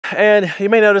and you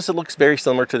may notice it looks very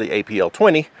similar to the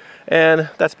APL20, and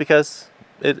that's because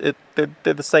they're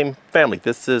the same family.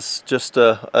 This is just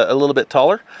a little bit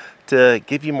taller to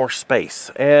give you more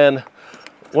space. And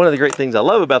one of the great things I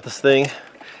love about this thing,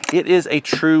 it is a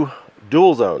true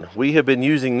dual zone. We have been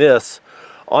using this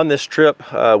on this trip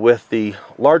with the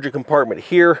larger compartment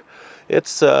here.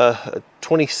 It's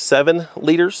 27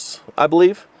 liters, I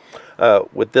believe,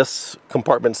 with this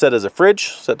compartment set as a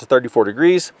fridge, set to 34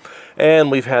 degrees. And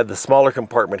we've had the smaller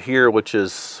compartment here, which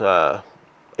is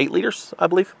 8 liters, I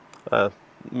believe.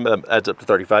 Adds up to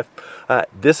 35.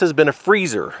 This has been a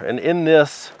freezer, and in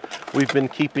this we've been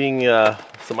keeping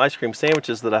some ice cream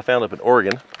sandwiches that I found up in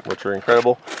Oregon, which are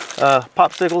incredible.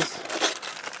 Popsicles,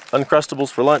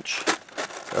 Uncrustables for lunch,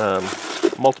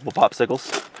 multiple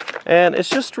popsicles, and it's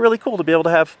just really cool to be able to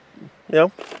have, you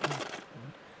know,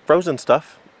 frozen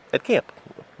stuff at camp.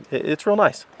 It's real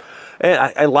nice.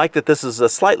 And I like that this is a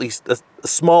slightly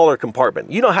smaller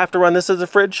compartment. You don't have to run this as a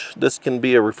fridge. This can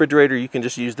be a refrigerator. You can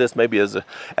just use this maybe as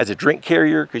a drink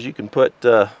carrier, because you can put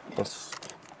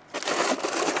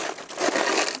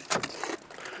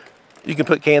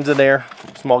cans in there,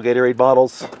 small Gatorade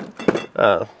bottles,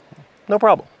 no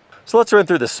problem. So let's run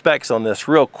through the specs on this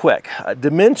real quick.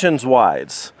 Dimensions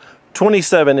wise,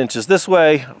 27 inches this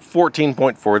way,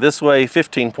 14.4 this way,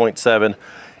 15.7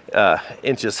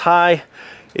 inches high.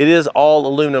 It is all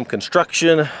aluminum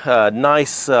construction,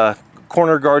 nice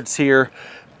corner guards here,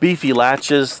 beefy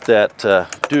latches that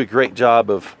do a great job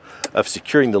of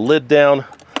securing the lid down,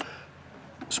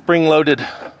 spring-loaded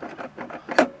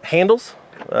handles.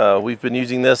 We've been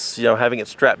using this, you know, having it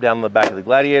strapped down on the back of the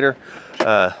Gladiator.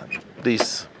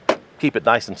 These keep it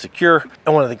nice and secure.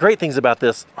 And one of the great things about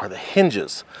this are the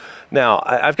hinges. Now,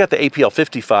 I've got the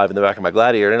APL35 in the back of my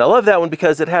Gladiator, and I love that one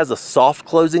because it has a soft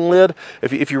closing lid.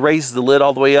 If you raise the lid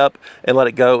all the way up and let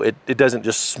it go, it doesn't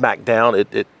just smack down,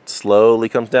 it slowly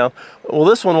comes down. Well,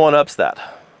 this one ups that,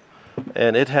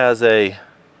 and it has a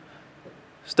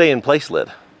stay-in-place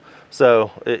lid.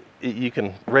 So you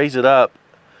can raise it up,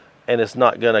 and it's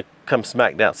not gonna come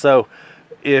smack down. So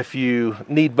if you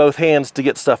need both hands to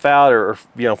get stuff out, or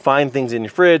you know, find things in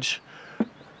your fridge,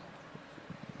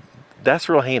 that's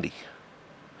real handy.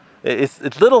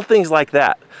 It's little things like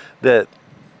that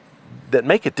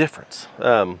make a difference.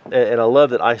 And I love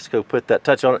that ICECO put that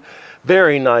touch on it.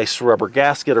 Very nice rubber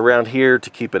gasket around here to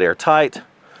keep it airtight.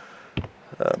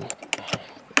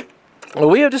 Well,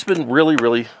 we have just been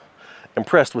really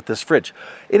impressed with this fridge.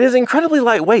 It is incredibly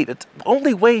lightweight. It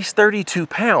only weighs 32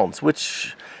 pounds,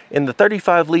 which in the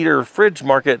 35-liter fridge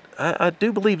market, I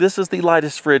do believe this is the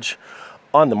lightest fridge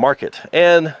on the market.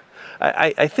 And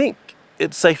I think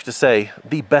it's safe to say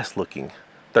the best looking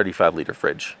 35-liter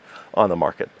fridge on the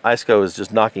market. ICECO is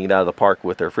just knocking it out of the park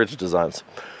with their fridge designs.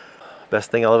 Best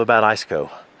thing I love about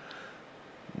ICECO,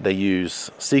 they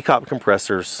use SECOP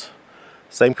compressors,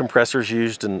 same compressors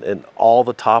used in all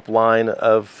the top line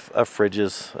of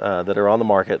fridges that are on the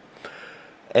market,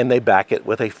 and they back it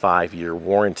with a 5-year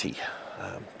warranty,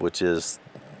 which is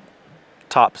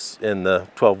tops in the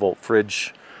 12-volt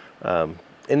fridge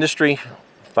industry.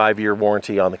 5-year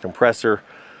warranty on the compressor.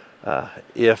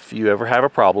 If you ever have a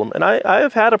problem, and I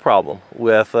have had a problem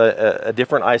with a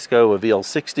different ICECO, a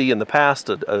VL60 in the past,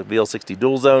 a VL60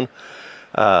 dual zone.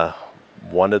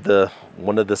 One of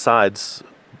the sides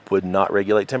would not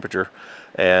regulate temperature,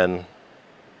 and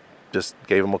just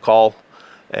gave them a call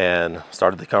and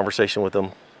started the conversation with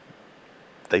them.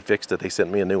 They fixed it. They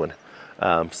sent me a new one.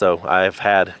 So I've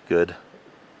had good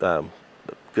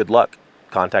luck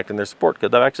contacting their support,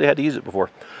 because I've actually had to use it before.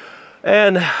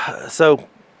 And so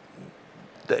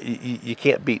you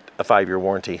can't beat a 5-year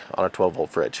warranty on a 12-volt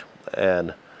fridge.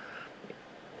 And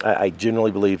I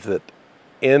genuinely believe that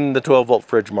in the 12-volt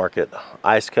fridge market,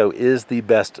 ICECO is the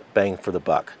best bang for the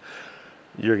buck.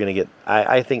 You're going to get,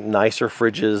 I think, nicer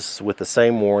fridges with the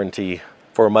same warranty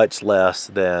for much less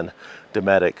than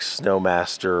Dometics,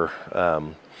 Snowmaster,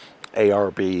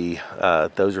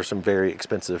 ARB. Those are some very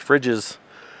expensive fridges.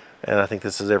 And I think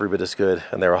this is every bit as good,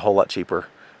 and they're a whole lot cheaper.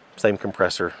 Same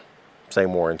compressor,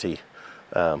 same warranty.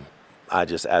 I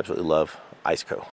just absolutely love ICECO.